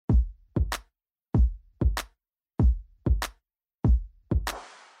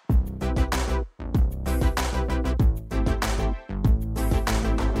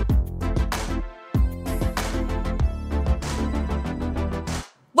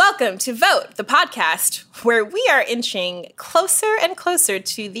Welcome to Vote, the podcast, where we are inching closer and closer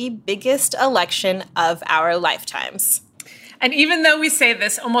to the biggest election of our lifetimes. And even though we say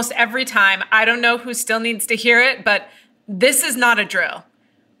this almost every time, I don't know who still needs to hear it, but this is not a drill.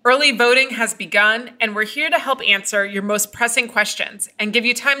 Early voting has begun, and we're here to help answer your most pressing questions and give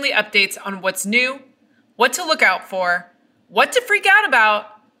you timely updates on what's new, what to look out for, what to freak out about,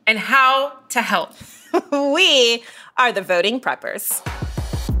 and how to help. We are the Voting Preppers.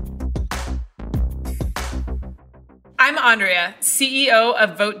 I'm Andrea, CEO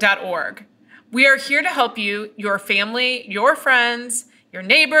of Vote.org. We are here to help you, your family, your friends, your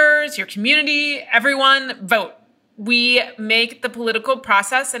neighbors, your community, everyone vote. We make the political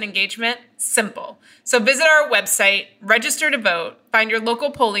process and engagement simple. So visit our website, register to vote, find your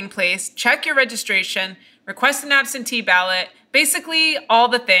local polling place, check your registration, request an absentee ballot, basically all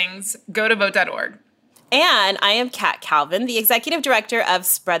the things. Go to Vote.org. And I am Kat Calvin, the executive director of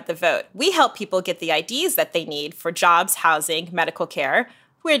Spread the Vote. We help people get the IDs that they need for jobs, housing, medical care,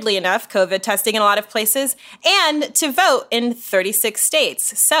 weirdly enough, COVID testing in a lot of places, and to vote in 36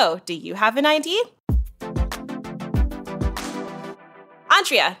 states. So, do you have an ID?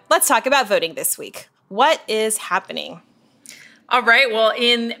 Andrea, let's talk about voting this week. What is happening? All right. Well,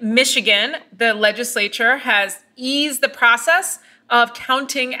 in Michigan, the legislature has eased the process of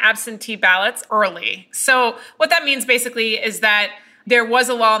counting absentee ballots early. So what that means basically is that there was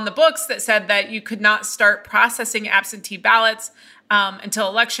a law in the books that said that you could not start processing absentee ballots until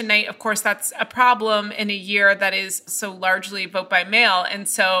election night. Of course, that's a problem in a year that is so largely vote by mail. And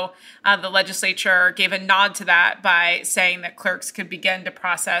so the legislature gave a nod to that by saying that clerks could begin to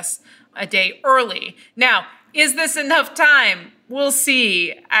process a day early. Now, is this enough time? We'll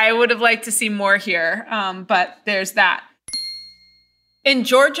see. I would have liked to see more here, but there's that. In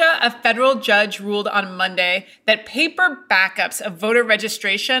Georgia, a federal judge ruled on Monday that paper backups of voter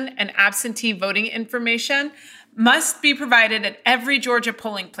registration and absentee voting information must be provided at every Georgia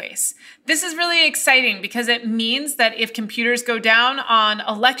polling place. This is really exciting because it means that if computers go down on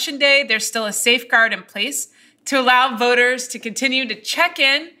election day, there's still a safeguard in place to allow voters to continue to check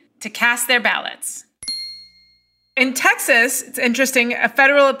in to cast their ballots. In Texas, it's interesting, a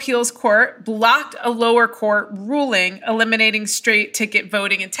federal appeals court blocked a lower court ruling eliminating straight ticket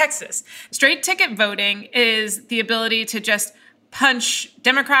voting in Texas. Straight ticket voting is the ability to just punch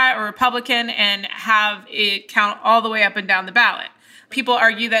Democrat or Republican and have it count all the way up and down the ballot. People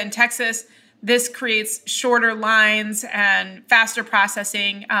argue that in Texas, this creates shorter lines and faster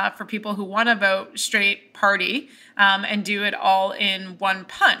processing for people who want to vote straight party and do it all in one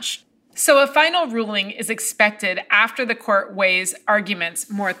punch. So a final ruling is expected after the court weighs arguments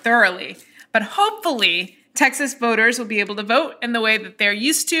more thoroughly. But hopefully, Texas voters will be able to vote in the way that they're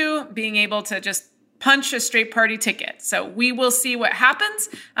used to, being able to just punch a straight party ticket. So we will see what happens.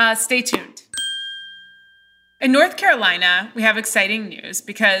 Stay tuned. In North Carolina, we have exciting news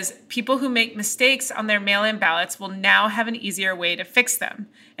because people who make mistakes on their mail-in ballots will now have an easier way to fix them.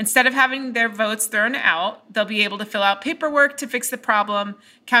 Instead of having their votes thrown out, they'll be able to fill out paperwork to fix the problem.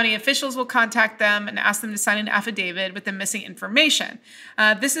 County officials will contact them and ask them to sign an affidavit with the missing information.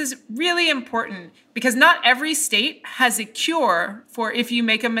 This is really important because not every state has a cure for if you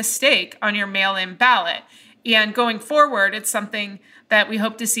make a mistake on your mail-in ballot. And going forward, it's something that we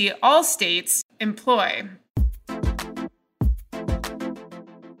hope to see all states employ.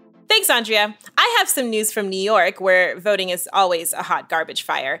 Thanks, Andrea. I have some news from New York, where voting is always a hot garbage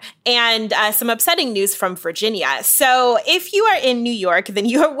fire, and some upsetting news from Virginia. So if you are in New York, then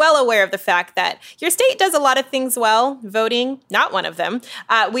you are well aware of the fact that your state does a lot of things well, voting, not one of them.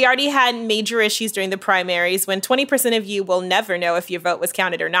 We already had major issues during the primaries when 20% of you will never know if your vote was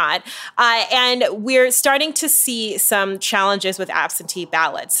counted or not. And we're starting to see some challenges with absentee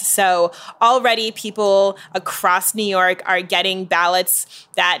ballots. So already people across New York are getting ballots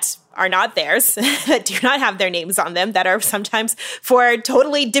that are not theirs, that do not have their names on them, that are sometimes for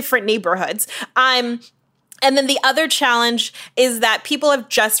totally different neighborhoods. And then the other challenge is that people have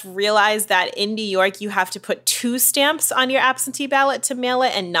just realized that in New York, you have to put 2 stamps on your absentee ballot to mail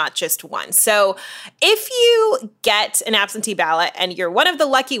it and not just 1. So if you get an absentee ballot and you're one of the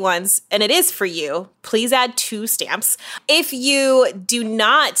lucky ones, and it is for you, please add 2 stamps. If you do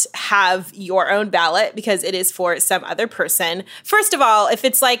not have your own ballot because it is for some other person, first of all, if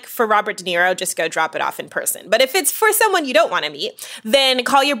it's like for Robert De Niro, just go drop it off in person. But if it's for someone you don't want to meet, then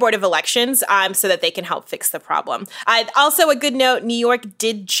call your Board of Elections so that they can help fix the problem. Also, a good note, New York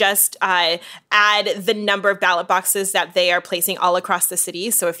did just add the number of ballot boxes that they are placing all across the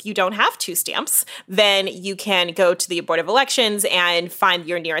city. So if you don't have 2 stamps, then you can go to the Board of Elections and find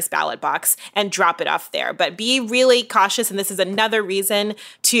your nearest ballot box and drop it off there. But be really cautious, and this is another reason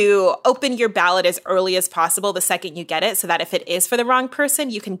to open your ballot as early as possible the second you get it, so that if it is for the wrong person,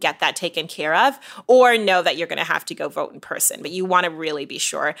 you can get that taken care of, or know that you're going to have to go vote in person. But you want to really be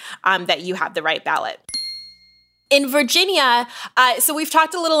sure that you have the right ballot. In Virginia, so we've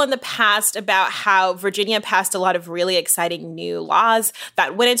talked a little in the past about how Virginia passed a lot of really exciting new laws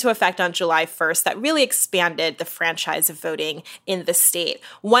that went into effect on July 1st that really expanded the franchise of voting in the state.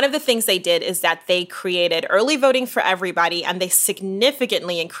 One of the things they did is that they created early voting for everybody, and they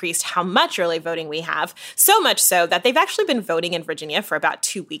significantly increased how much early voting we have, so much so that they've actually been voting in Virginia for about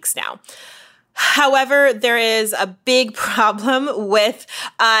 2 weeks now. However, there is a big problem with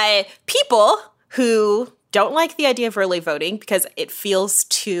people who don't like the idea of early voting because it feels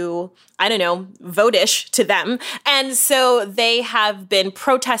too, vote-ish to them. And so they have been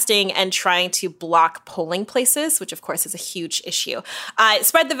protesting and trying to block polling places, which of course is a huge issue.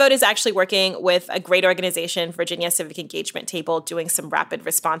 Spread the Vote is actually working with a great organization, Virginia Civic Engagement Table, doing some rapid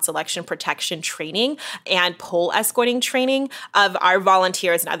response election protection training and poll escorting training of our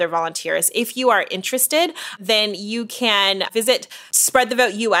volunteers and other volunteers. If you are interested, then you can visit Spread the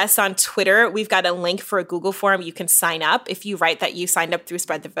Vote US on Twitter. We've got a link for a Google form. You can sign up. If you write that you signed up through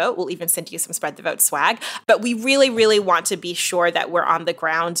Spread the Vote, we'll even send you some Spread the Vote swag. But we really, really want to be sure that we're on the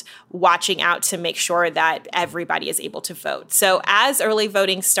ground watching out to make sure that everybody is able to vote. So as early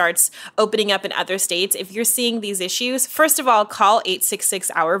voting starts opening up in other states, if you're seeing these issues, first of all, call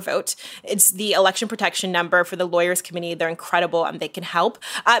 866-OUR-VOTE. It's the election protection number for the Lawyers Committee. They're incredible and they can help.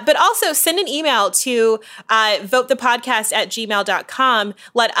 But also send an email to votethepodcast@gmail.com.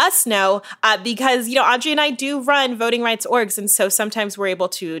 Let us know because, Audrey and I do run voting rights orgs. And so sometimes we're able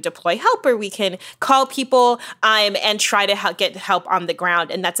to deploy help, or we can call people and try to get help on the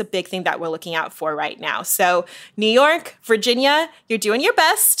ground. And that's a big thing that we're looking out for right now. So New York, Virginia, you're doing your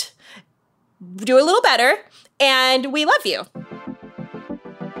best. Do a little better. And we love you.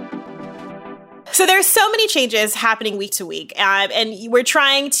 So there's so many changes happening week to week, and we're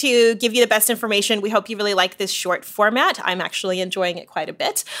trying to give you the best information. We hope you really like this short format. I'm actually enjoying it quite a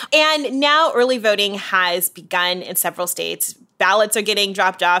bit. And now early voting has begun in several states. Ballots are getting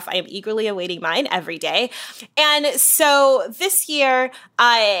dropped off. I am eagerly awaiting mine every day. And so this year,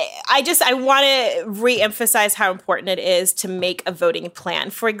 I want to reemphasize how important it is to make a voting plan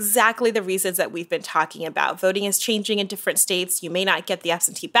for exactly the reasons that we've been talking about. Voting is changing in different states. You may not get the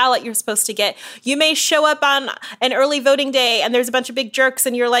absentee ballot you're supposed to get. You may show up on an early voting day and there's a bunch of big jerks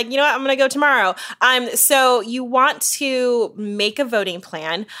and you're like, you know what, I'm going to go tomorrow. So you want to make a voting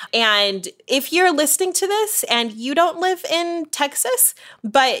plan. And if you're listening to this and you don't live in Texas,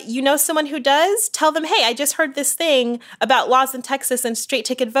 but you know someone who does, tell them, hey, I just heard this thing about laws in Texas and straight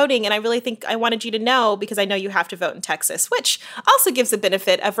ticket voting, and I really think I wanted you to know because I know you have to vote in Texas, which also gives the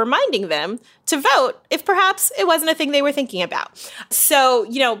benefit of reminding them to vote if perhaps it wasn't a thing they were thinking about. So,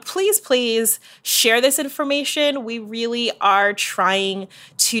 please share this information. We really are trying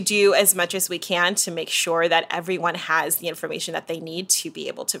to do as much as we can to make sure that everyone has the information that they need to be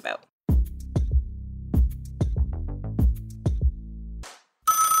able to vote.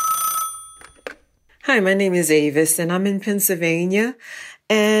 Hi, my name is Avis, and I'm in Pennsylvania.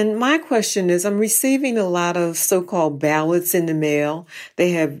 And my question is, I'm receiving a lot of so-called ballots in the mail. They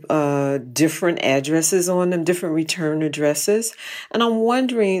have different addresses on them, different return addresses. And I'm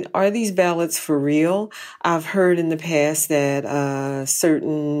wondering, are these ballots for real? I've heard in the past that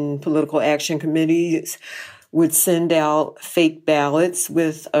certain political action committees would send out fake ballots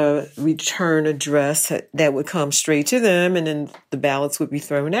with a return address that would come straight to them, and then the ballots would be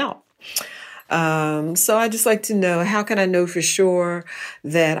thrown out. So I'd just like to know, how can I know for sure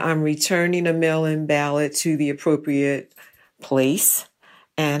that I'm returning a mail-in ballot to the appropriate place?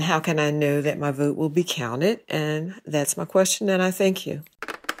 And how can I know that my vote will be counted? And that's my question, and I thank you.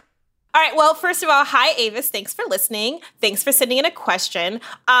 All right. Well, first of all, hi, Avis. Thanks for listening. Thanks for sending in a question.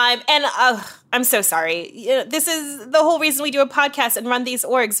 I'm so sorry. This is the whole reason we do a podcast and run these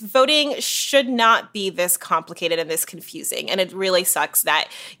orgs. Voting should not be this complicated and this confusing. And it really sucks that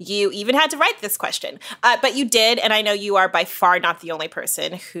you even had to write this question. But you did. And I know you are by far not the only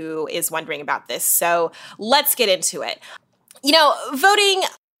person who is wondering about this. So let's get into it. Voting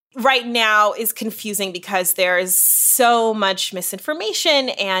right now is confusing because there is so much misinformation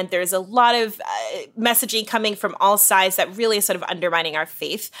and there's a lot of messaging coming from all sides that really is sort of undermining our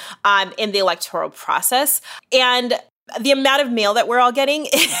faith in the electoral process. And the amount of mail that we're all getting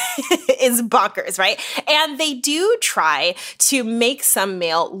is bonkers, right? And they do try to make some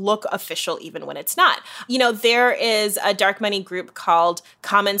mail look official even when it's not. There is a dark money group called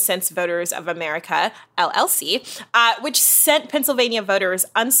Common Sense Voters of America, LLC, which sent Pennsylvania voters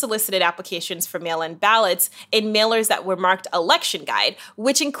unsolicited applications for mail-in ballots in mailers that were marked election guide,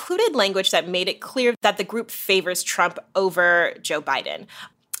 which included language that made it clear that the group favors Trump over Joe Biden.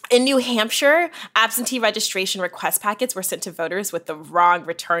 In New Hampshire, absentee registration request packets were sent to voters with the wrong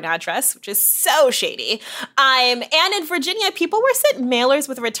return address, which is so shady. And in Virginia, people were sent mailers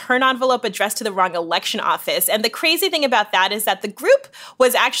with a return envelope addressed to the wrong election office. And the crazy thing about that is that the group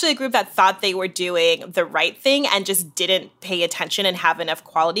was actually a group that thought they were doing the right thing and just didn't pay attention and have enough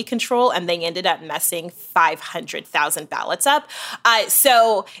quality control. And they ended up messing 500,000 ballots up.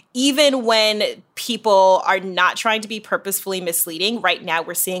 So even when people are not trying to be purposefully misleading, right now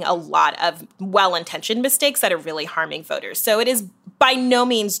we're seeing a lot of well-intentioned mistakes that are really harming voters. So it is by no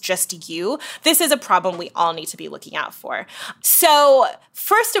means just you. This is a problem we all need to be looking out for. So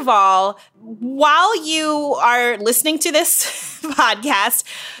first of all, while you are listening to this podcast,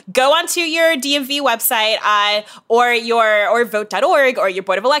 go onto your DMV website or vote.org or your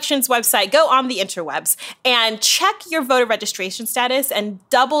Board of Elections website, go on the interwebs and check your voter registration status and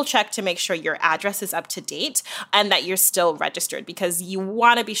double check to make sure your address is up to date and that you're still registered, because you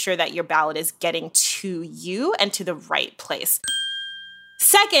want to be sure that your ballot is getting to you and to the right place.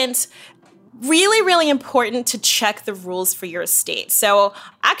 Second, really, really important to check the rules for your state. So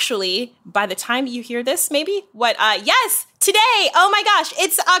actually, by the time you hear this, maybe yes, today, oh my gosh,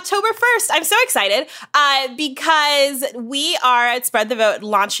 it's October 1st. I'm so excited because we are at Spread the Vote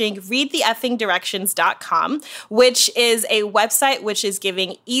launching readtheeffingdirections.com, which is a website which is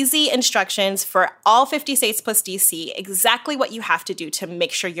giving easy instructions for all 50 states plus DC, exactly what you have to do to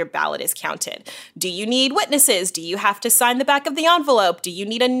make sure your ballot is counted. Do you need witnesses? Do you have to sign the back of the envelope? Do you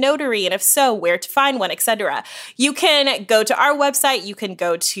need a notary? And if so, where to find one, etc. You can go to our website. You can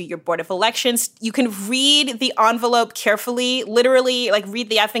go to your Board of Elections. You can read the envelope carefully, literally, read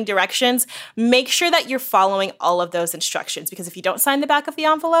the effing directions. Make sure that you're following all of those instructions, because if you don't sign the back of the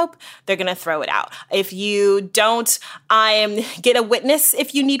envelope, they're going to throw it out. If you don't get a witness,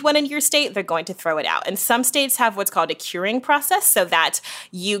 if you need one in your state, they're going to throw it out. And some states have what's called a curing process so that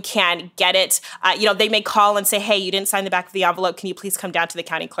you can get it. They may call and say, hey, you didn't sign the back of the envelope. Can you please come down to the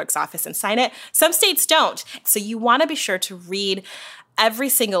county clerk's office and sign it? Some states don't. So you want to be sure to read every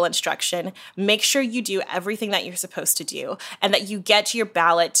single instruction, make sure you do everything that you're supposed to do, and that you get your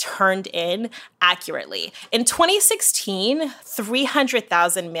ballot turned in accurately. In 2016,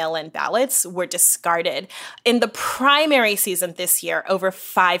 300,000 mail-in ballots were discarded. In the primary season this year, over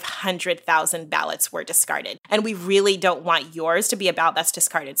 500,000 ballots were discarded. And we really don't want yours to be a ballot that's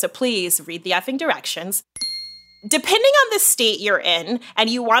discarded. So please read the effing directions. Depending on the state you're in, and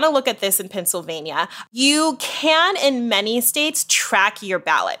you want to look at this in Pennsylvania, you can, in many states, track your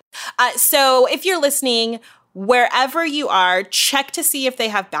ballot. So if you're listening, wherever you are, check to see if they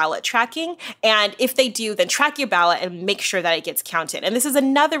have ballot tracking. And if they do, then track your ballot and make sure that it gets counted. And this is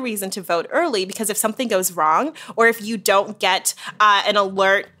another reason to vote early, because if something goes wrong, or if you don't get an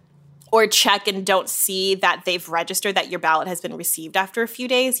alert or check and don't see that they've registered that your ballot has been received after a few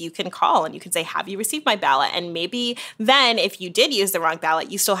days, you can call and you can say, have you received my ballot? And maybe then if you did use the wrong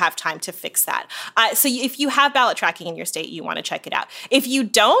ballot, you still have time to fix that. So if you have ballot tracking in your state, you want to check it out. If you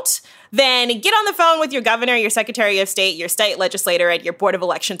don't, then get on the phone with your governor, your secretary of state, your state legislator, and your Board of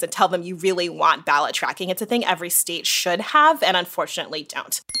Elections and tell them you really want ballot tracking. It's a thing every state should have and unfortunately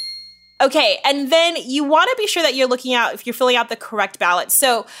don't. Okay, and then you want to be sure that you're looking out if you're filling out the correct ballot.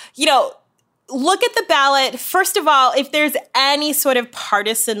 So, look at the ballot. First of all, if there's any sort of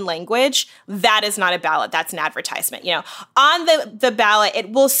partisan language, that is not a ballot. That's an advertisement. On the ballot, it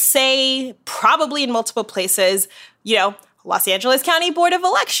will say probably in multiple places, Los Angeles County Board of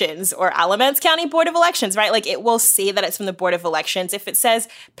Elections or Alamance County Board of Elections, right? It will say that it's from the Board of Elections. If it says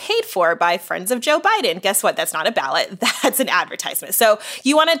paid for by Friends of Joe Biden, guess what? That's not a ballot. That's an advertisement. So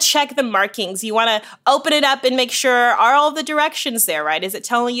you want to check the markings. You want to open it up and make sure, are all the directions there, right? Is it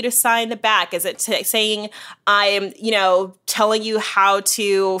telling you to sign the back? Is it saying I'm, telling you how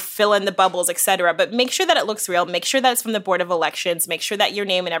to fill in the bubbles, etc.? But make sure that it looks real. Make sure that it's from the Board of Elections. Make sure that your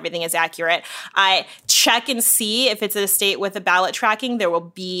name and everything is accurate. Check and see if it's a state with a ballot tracking, there will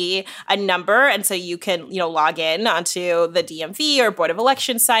be a number. And so you can, log in onto the DMV or Board of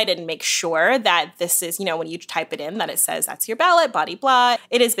Elections site and make sure that this is, when you type it in, that it says that's your ballot, blah, blah.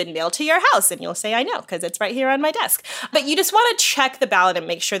 It has been mailed to your house. And you'll say, I know, because it's right here on my desk. But you just want to check the ballot and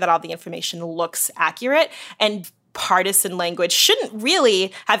make sure that all the information looks accurate. And partisan language, shouldn't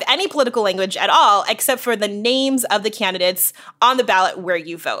really have any political language at all, except for the names of the candidates on the ballot where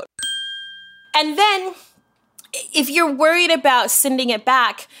you vote. And then if you're worried about sending it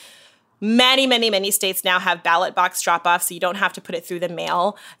back, many states now have ballot box drop-off, so you don't have to put it through the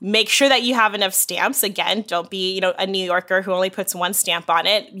mail. Make sure that you have enough stamps. Again, don't be, a New Yorker who only puts one stamp on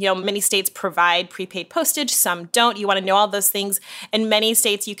it. Many states provide prepaid postage, some don't. You want to know all those things. In many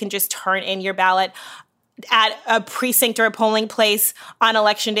states, you can just turn in your ballot at a precinct or a polling place on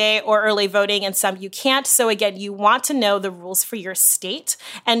election day or early voting, and some you can't. So again, you want to know the rules for your state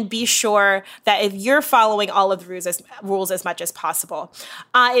and be sure that if you're following all of the rules as much as possible.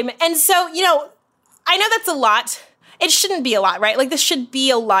 And so, I know that's a lot. It shouldn't be a lot, right? Like, this should be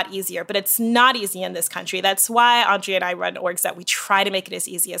a lot easier, but it's not easy in this country. That's why Andrea and I run orgs that we try to make it as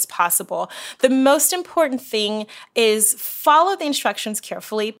easy as possible. The most important thing is follow the instructions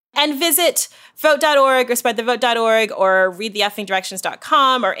carefully and visit vote.org or spreadthevote.org or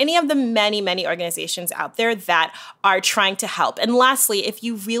readtheeffingdirections.com or any of the many organizations out there that are trying to help. And lastly, if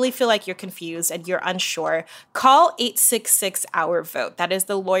you really feel like you're confused and you're unsure, call 866-OUR-VOTE. That is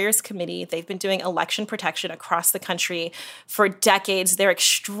the Lawyers Committee. They've been doing election protection across the country for decades. They're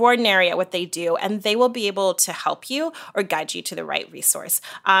extraordinary at what they do, and they will be able to help you or guide you to the right resource.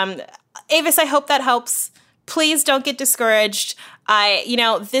 Avis, I hope that helps. Please don't get discouraged.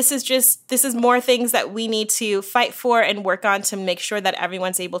 This is more things that we need to fight for and work on to make sure that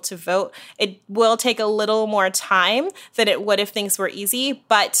everyone's able to vote. It will take a little more time than it would if things were easy,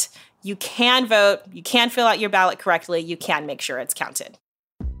 but you can vote. You can fill out your ballot correctly. You can make sure it's counted.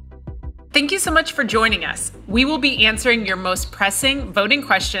 Thank you so much for joining us. We will be answering your most pressing voting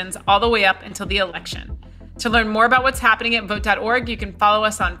questions all the way up until the election. To learn more about what's happening at vote.org, you can follow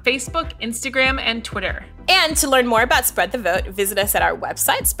us on Facebook, Instagram, and Twitter. And to learn more about Spread the Vote, visit us at our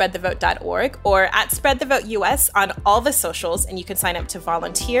website, spreadthevote.org, or at Spread the Vote US on all the socials, and you can sign up to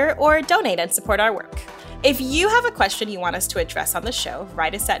volunteer or donate and support our work. If you have a question you want us to address on the show,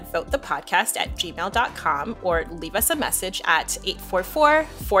 write us at votethepodcast@gmail.com or leave us a message at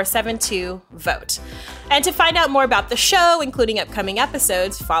 844-472-VOTE. And to find out more about the show, including upcoming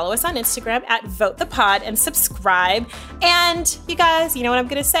episodes, follow us on Instagram at VoteThePod and subscribe. And you guys, you know what I'm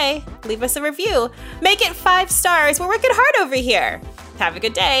going to say? Leave us a review. Make it 5 stars. We're working hard over here. Have a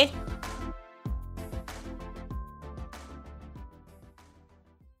good day.